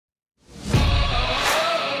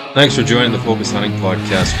Thanks for joining the Focus Hunting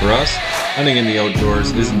Podcast. For us, hunting in the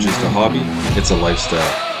outdoors isn't just a hobby, it's a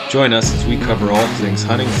lifestyle. Join us as we cover all things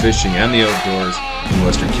hunting, fishing, and the outdoors in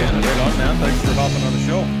Western Canada. Right on, man. Thanks for hopping on the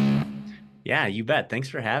show. Yeah, you bet. Thanks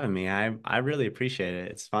for having me. I really appreciate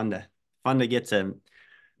it. It's fun to get to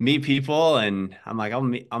meet people, and I'm like I'll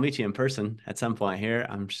meet you in person at some point here.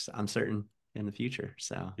 I'm certain in the future.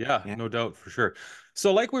 So Yeah, yeah. no doubt for sure.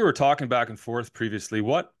 So like we were talking back and forth previously,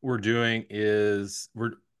 what we're doing is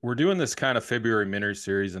we're doing this kind of February mini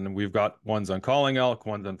series, and we've got ones on calling elk,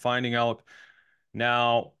 ones on finding elk.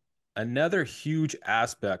 Now, another huge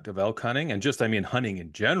aspect of elk hunting, and just I mean hunting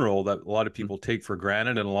in general, that a lot of people take for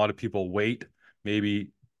granted and a lot of people wait maybe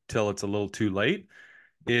till it's a little too late,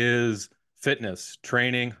 is fitness,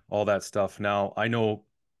 training, all that stuff. Now, I know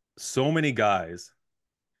so many guys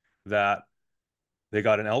that they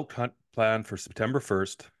got an elk hunt planned for September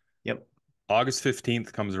 1st. Yep. August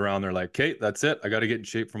 15th comes around. They're like, okay, that's it. I got to get in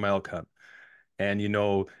shape for my elk hunt. And,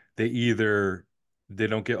 they either, they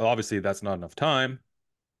don't get, obviously, that's not enough time,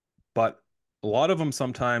 but a lot of them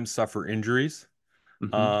sometimes suffer injuries.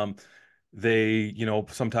 Hmm. Um, they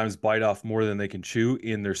sometimes bite off more than they can chew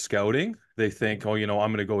in their scouting. They think, oh, I'm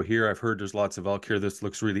going to go here. I've heard there's lots of elk here. This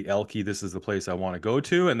looks really elky. This is the place I want to go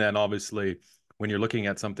to. And then obviously, when you're looking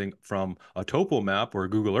at something from a topo map or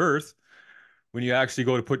Google Earth, when you actually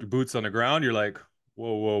go to put your boots on the ground, you're like,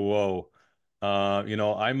 whoa, whoa,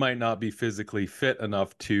 whoa. I might not be physically fit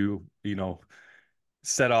enough to,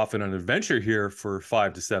 set off in an adventure here for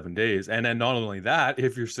 5 to 7 days. And then not only that,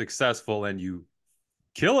 if you're successful and you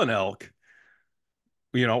kill an elk,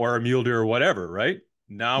 or a mule deer or whatever, right?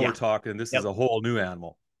 Now we're Yeah. talking, this is Yep. a whole new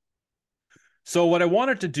animal. So what I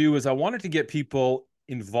wanted to do is I wanted to get people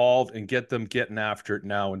involved and get them getting after it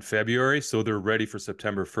now in February so they're ready for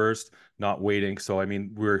September 1st, not waiting. So I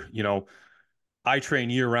mean, I train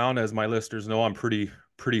year round, as my listeners know. I'm pretty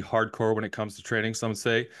hardcore when it comes to training, some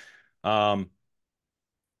say. Um,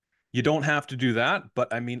 you don't have to do that,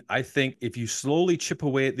 but I mean, I think if you slowly chip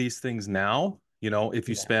away at these things now, if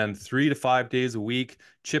you Yeah. spend 3 to 5 days a week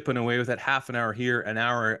chipping away with it, half an hour here, an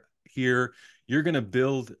hour here, you're gonna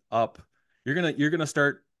build up. You're gonna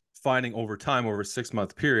start finding over time, over a 6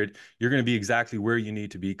 month period, you're gonna be exactly where you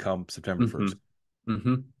need to be come September Hmm. 1st.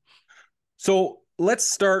 Hmm. So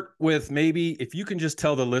let's start with maybe if you can just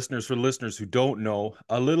tell for the listeners who don't know,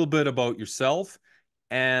 a little bit about yourself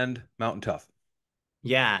and Mountain Tough.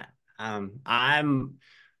 Yeah. I'm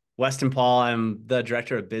Weston Paul. I'm the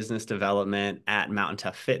director of business development at Mountain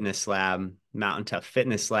Tough Fitness Lab. Mountain Tough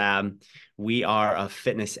Fitness Lab. We are a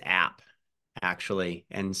fitness app, actually.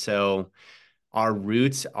 And so our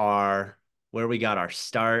roots are where we got our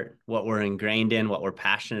start, what we're ingrained in, what we're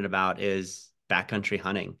passionate about is backcountry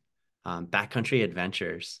hunting, backcountry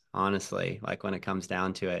adventures, honestly, like when it comes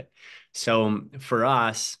down to it. So for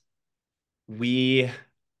us, we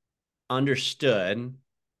understood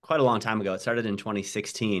quite a long time ago, it started in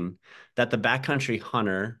 2016, that the backcountry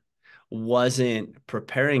hunter wasn't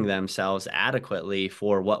preparing themselves adequately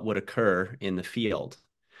for what would occur in the field.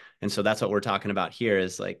 And so that's what we're talking about here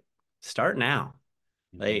is like start now.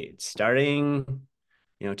 Mhm. Like starting,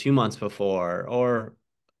 2 months before or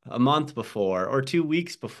a month before or 2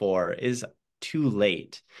 weeks before is too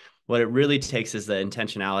late. What it really takes is the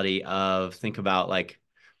intentionality of think about like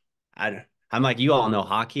I'm like, you all know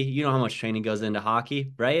hockey. You know how much training goes into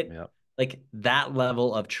hockey, right? Yeah. Like that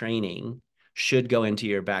level of training should go into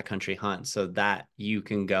your backcountry hunt so that you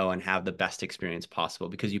can go and have the best experience possible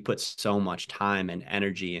because you put so much time and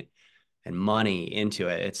energy and money into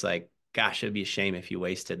it. It's like, gosh, it'd be a shame if you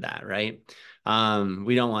wasted that, right?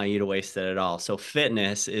 We don't want you to waste it at all. So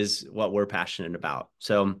fitness is what we're passionate about.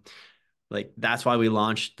 So like that's why we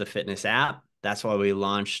launched the fitness app. That's why we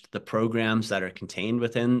launched the programs that are contained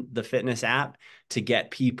within the fitness app to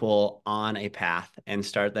get people on a path and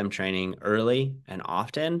start them training early and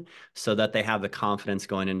often so that they have the confidence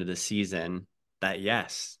going into the season that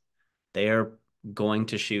yes, they are going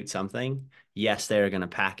to shoot something. Yes, they are going to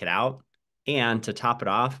pack it out. And to top it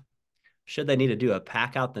off, should they need to do a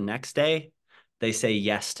pack out the next day, they say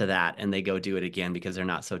yes to that and they go do it again because they're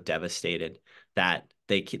not so devastated that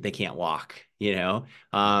they can't walk, you know?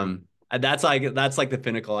 Mhm. That's like the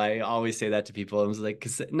pinnacle. I always say that to people. I was like,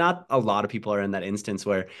 because not a lot of people are in that instance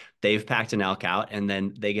where they've packed an elk out and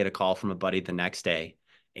then they get a call from a buddy the next day.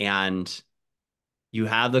 And you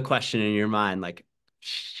have the question in your mind, like,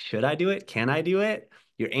 should I do it? Can I do it?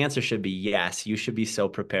 Your answer should be yes. You should be so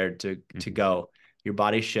prepared to Mhm. go. Your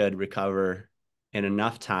body should recover in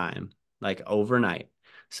enough time, like overnight,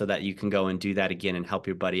 so that you can go and do that again and help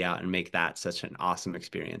your buddy out and make that such an awesome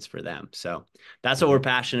experience for them. So that's what we're Mhm.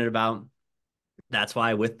 passionate about. That's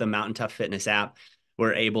why with the Mountain Tough Fitness app,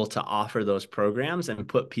 we're able to offer those programs and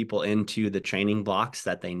put people into the training blocks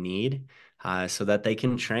that they need, so that they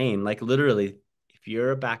can train. Like literally, if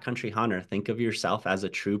you're a backcountry hunter, think of yourself as a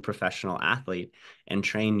true professional athlete and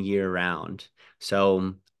train year round.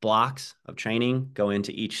 So blocks of training go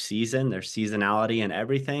into each season. There's seasonality and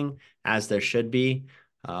everything, as there should be.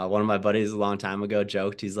 One of my buddies a long time ago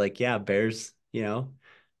joked, he's like, yeah, bears,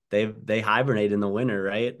 they hibernate in the winter,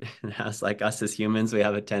 right? And I was like, us as humans, we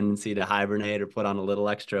have a tendency to hibernate or put on a little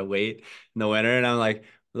extra weight in the winter. And I'm like,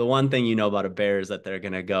 the one thing you know about a bear is that they're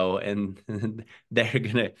gonna go and they're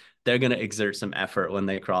gonna exert some effort when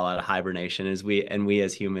they crawl out of hibernation. We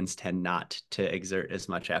as humans tend not to exert as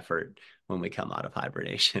much effort when we come out of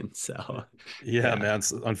hibernation. So Yeah, yeah. man.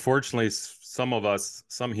 Unfortunately, some of us,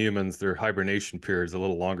 some humans, their hibernation period is a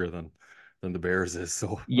little longer than the bears is.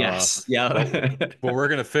 So, Yes. but Yeah. but we're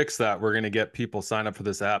gonna fix that. We're gonna get people sign up for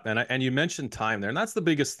this app, and you mentioned time there, and that's the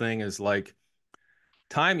biggest thing is like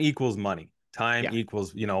time equals money. Time Yeah.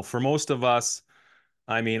 equals, for most of us.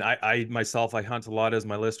 I mean, I myself, I hunt a lot, as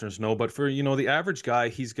my listeners know, but for the average guy,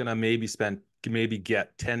 he's gonna maybe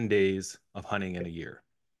get 10 days of hunting in a year.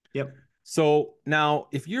 Yep. So now,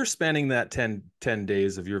 if you're spending that ten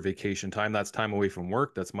days of your vacation time, that's time away from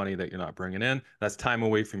work. That's money that you're not bringing in. That's time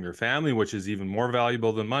away from your family, which is even more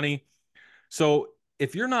valuable than money. So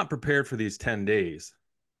if you're not prepared for these 10 days,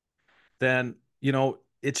 then,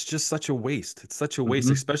 it's just such a waste. It's such a waste,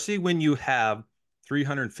 Hmm. especially when you have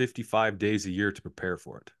 355 days a year to prepare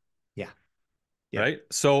for it. Yeah. Yeah. Right.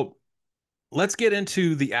 So let's get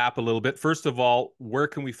into the app a little bit. First of all, where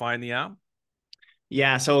can we find the app?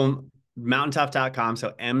 Yeah, so mountaintough.com,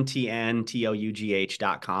 so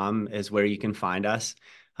mtntoughcom is where you can find us.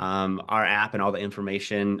 Our app and all the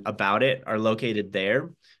information about it are located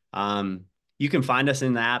there. You can find us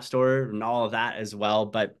in the App Store and all of that as well,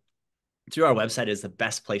 but through our website is the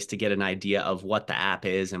best place to get an idea of what the app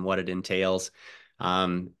is and what it entails,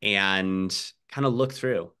 and kind of look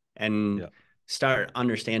through and Yeah. start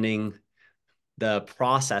understanding the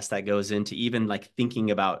process that goes into even like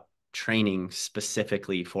thinking about training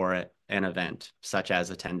specifically for an event such as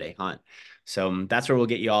a 10-day hunt. So that's where we'll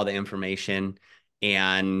get you all the information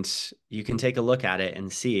and you can take a look at it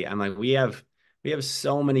and see. I'm like, we have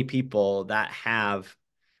so many people that have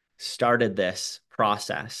started this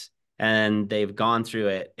process and they've gone through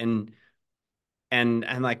it, and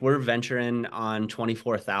I'm like, we're venturing on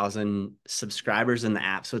 24,000 subscribers in the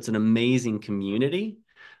app. So it's an amazing community,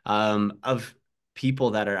 of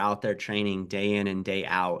people that are out there training day in and day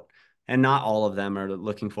out. And not all of them are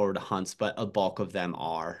looking forward to hunts, but a bulk of them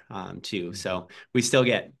are, too. Mhm. So we still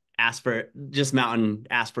get just mountain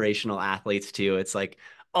aspirational athletes too. It's like,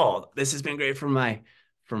 oh, this has been great for my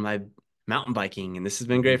mountain biking, and this has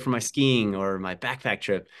been Mhm. great for my skiing or my backpack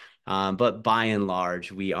trip. But by and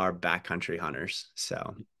large, we are backcountry hunters.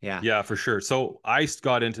 So yeah. Yeah, for sure. So I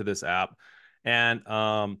got into this app, and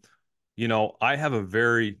I have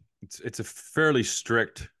it's a fairly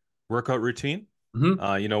strict workout routine. Hmm.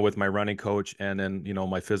 With my running coach and then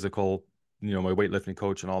my physical, my weightlifting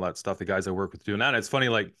coach and all that stuff. The guys I work with doing that. And it's funny,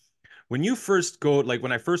 like when you first go, like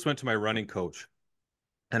when I first went to my running coach,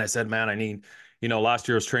 and I said, man, I need, last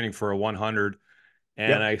year I was training for a 100, and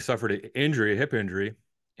Yep. I suffered an injury, a hip injury,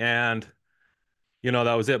 and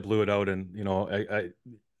that was it, blew it out. And,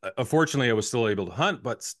 unfortunately I was still able to hunt,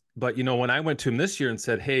 but, when I went to him this year and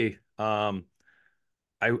said, hey, I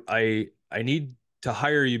need to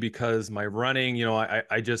hire you because my running,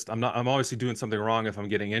 I'm obviously doing something wrong if I'm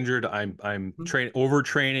getting injured. I'm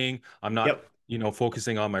overtraining. I'm not, Yep.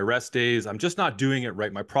 focusing on my rest days. I'm just not doing it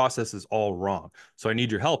right. My process is all wrong. So I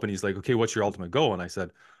need your help. And he's like, okay, what's your ultimate goal? And I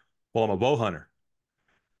said, well, I'm a bow hunter.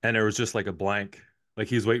 And there was just like a blank, like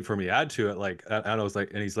he was waiting for me to add to it. Like, and I was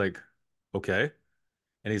like, and he's like, okay.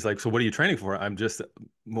 And he's like, so what are you training for?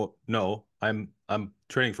 Well, no, I'm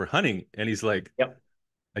training for hunting. And he's like, Yep.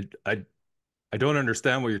 I, I, I don't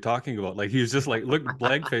understand what you're talking about. Like he was just like, look,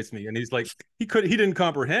 blank faced me. And he's like, he didn't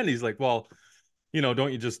comprehend. He's like, well,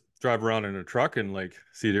 don't you just drive around in a truck and like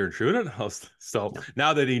see there and shoot it? So Yep.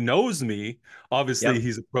 now that he knows me, obviously Yep.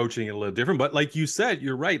 he's approaching it a little different. But like you said,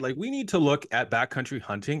 you're right. Like we need to look at backcountry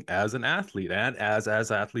hunting as an athlete, and as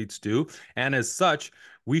athletes do. And as such,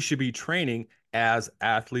 we should be training as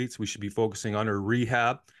athletes. We should be focusing on our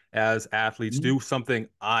rehab as athletes Mhm. do, something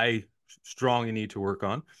I strongly need to work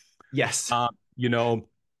on. Yes. Um, you know,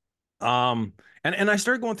 and I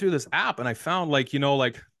started going through this app and I found like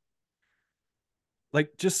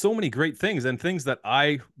just so many great things and things that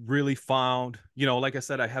I really found, like I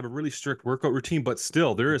said, I have a really strict workout routine, but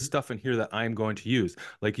still there is Mhm. stuff in here that I'm going to use.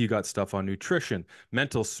 Like you got stuff on nutrition,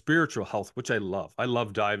 mental, spiritual health, which I love. I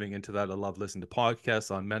love diving into that. I love listening to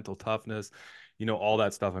podcasts on mental toughness, you know, all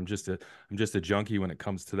that stuff. I'm just a junkie when it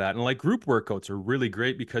comes to that. And like group workouts are really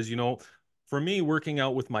great because, you know, for me, working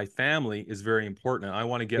out with my family is very important. I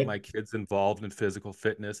want to get Yep. my kids involved in physical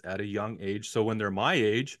fitness at a young age. So when they're my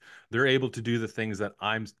age, they're able to do the things that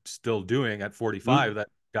I'm still doing at 45, that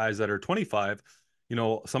guys that are 25, you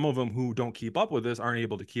know, some of them who don't keep up with this aren't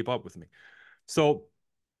able to keep up with me. So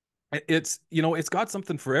it's, you know, it's got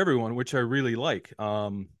something for everyone, which I really like.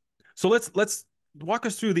 So let's walk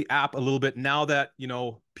us through the app a little bit now that, you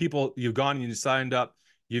know, people, you've gone and you signed up,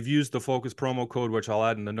 you've used the Focus promo code, which I'll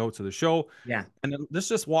add in the notes of the show. Yeah. And then let's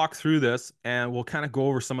just walk through this and we'll kind of go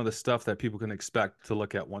over some of the stuff that people can expect to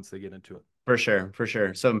look at once they get into it. For sure, for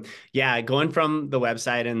sure. So yeah, going from the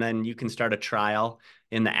website and then you can start a trial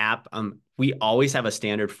in the app. We always have a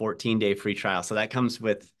standard 14-day free trial. So that comes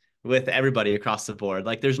with everybody across the board.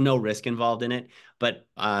 Like there's no risk involved in it. But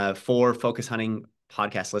for Focus Hunting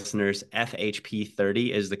podcast listeners,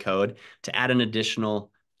 FHP30 is the code to add an additional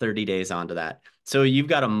 30 days onto that. So you've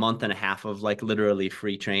got a month and a half of like literally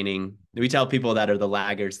free training. We tell people that are the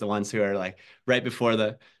laggards, the ones who are like right before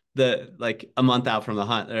the like a month out from the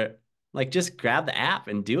hunt. They're like, just grab the app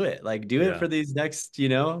and do it. Like do it Yeah. for these next,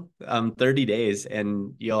 30 days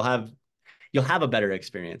and you'll have a better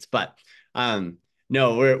experience. But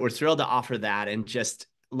no, we're thrilled to offer that and just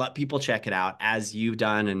let people check it out as you've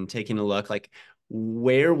done and taking a look like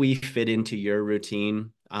where we fit into your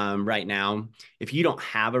routine right now. If you don't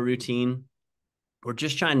have a routine, we're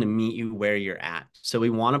just trying to meet you where you're at. So we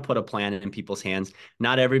want to put a plan in people's hands.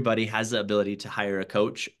 Not everybody has the ability to hire a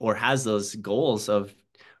coach or has those goals of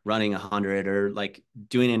running 100 or like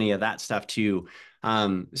doing any of that stuff too.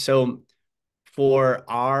 So for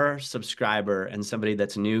our subscriber and somebody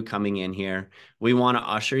that's new coming in here, we want to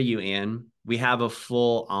usher you in. We have a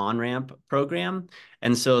full on-ramp program.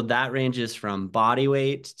 And so that ranges from body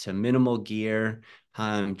weight to minimal gear,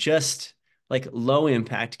 just like low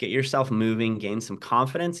impact, get yourself moving, gain some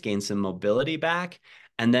confidence, gain some mobility back.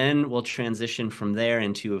 And then we'll transition from there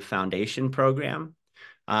into a foundation program.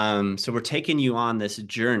 So we're taking you on this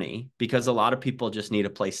journey because a lot of people just need a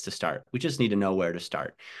place to start. We just need to know where to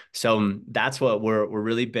start. So that's what we're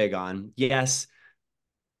really big on. Yes,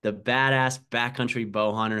 the badass backcountry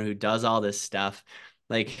bow hunter who does all this stuff,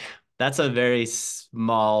 like that's a very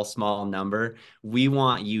small number. We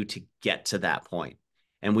want you to get to that point,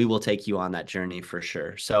 and we will take you on that journey for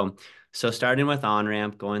sure. So starting with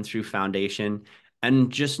on-ramp, going through foundation,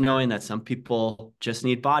 and just knowing that some people just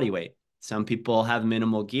need body weight. Some people have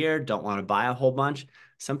minimal gear, don't want to buy a whole bunch.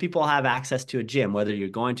 Some people have access to a gym, whether you're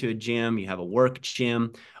going to a gym, you have a work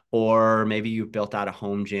gym, or maybe you've built out a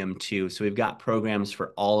home gym too. So we've got programs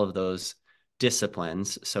for all of those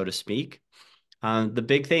disciplines, so to speak. The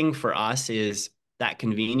big thing for us is that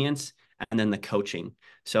convenience and then the coaching.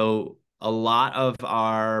 So a lot of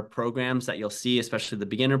our programs that you'll see, especially the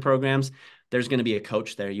beginner programs, there's going to be a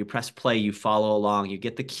coach there. You press play, you follow along, you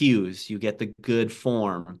get the cues, you get the good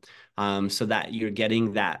form, so that you're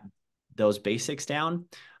getting those basics down.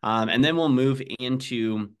 And then we'll move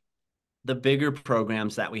into the bigger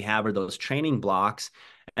programs that we have are those training blocks.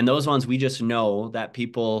 And those ones, we just know that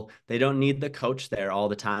people, they don't need the coach there all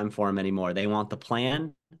the time for them anymore. They want the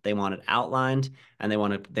plan, they want it outlined, and they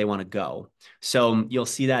want to go. So you'll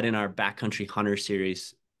see that in our Backcountry Hunter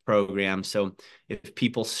Series program. So if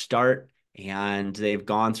people start and they've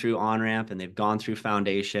gone through on-ramp and they've gone through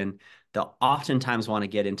foundation, they'll oftentimes want to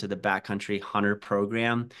get into the Backcountry Hunter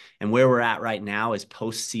program. And where we're at right now is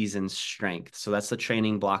postseason strength. So that's the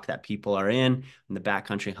training block that people are in the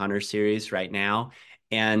Backcountry Hunter Series right now.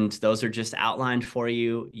 And those are just outlined for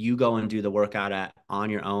you. You go and do the workout on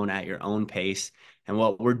your own at your own pace. And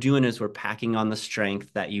what we're doing is we're packing on the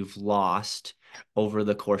strength that you've lost over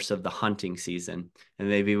the course of the hunting season. And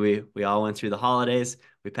maybe we all went through the holidays.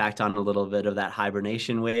 We packed on a little bit of that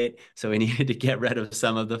hibernation weight. So we needed to get rid of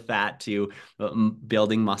some of the fat too.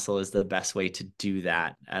 Building muscle is the best way to do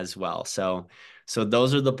that as well. So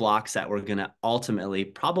those are the blocks that we're going to ultimately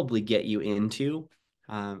probably get you into.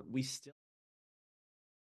 We still